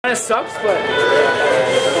kind of sucks, but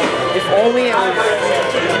if only it was...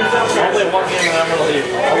 Only one game and I'm gonna leave.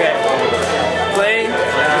 Okay. Play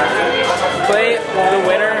the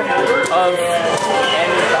winner of...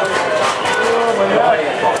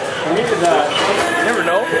 You never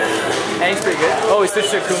know. And he's pretty good. Oh, he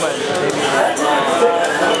switched to Kuma.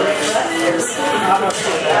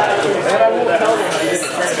 And I won't tell them I did it.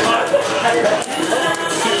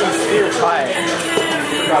 Keep them spirits high.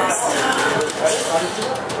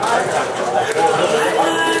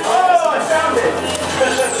 Oh, I found it!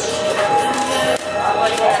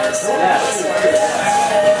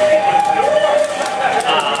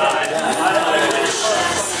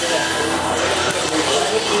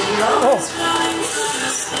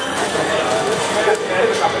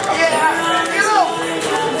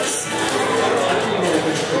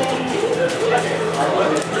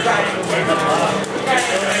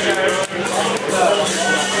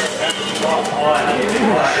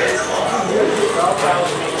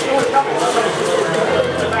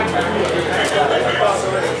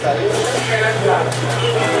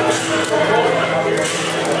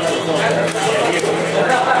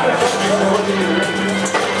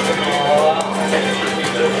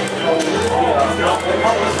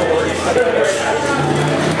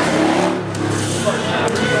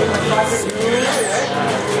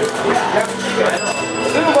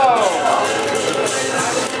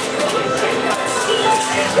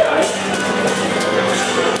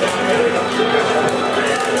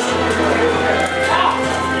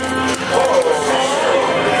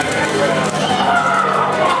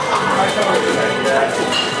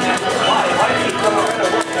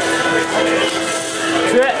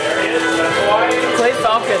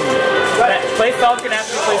 Play Falcon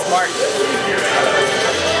after you play Smart.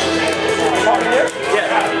 Yeah.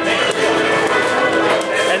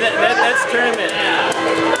 And that's tournament.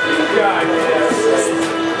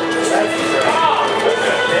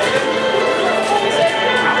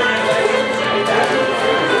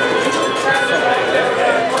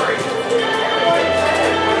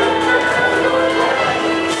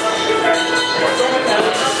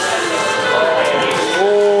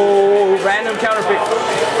 Oh, random counter pick.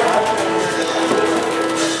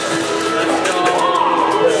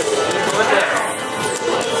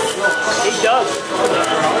 Hey, Doug.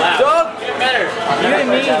 Wow. Doug! Get better. You and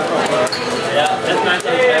me. Yeah, that's nice.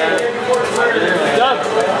 Doug.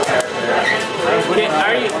 Okay,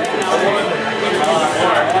 are you?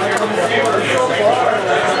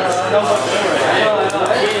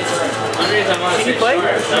 Can you play?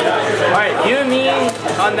 Alright, you and me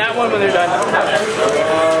on that one when they're done.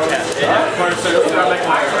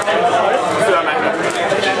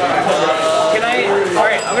 Can I?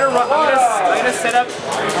 Alright, I'm gonna set up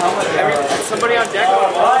somebody on deck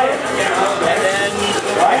on one, and then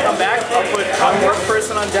when I come back, I'll put one more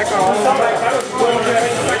person on deck on all of them.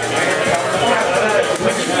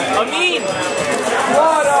 Amin!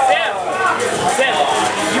 Sam,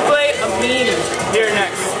 you play Amin here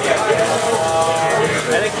next.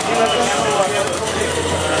 I think you do that one.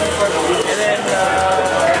 And then,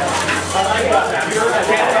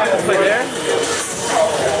 okay, play there.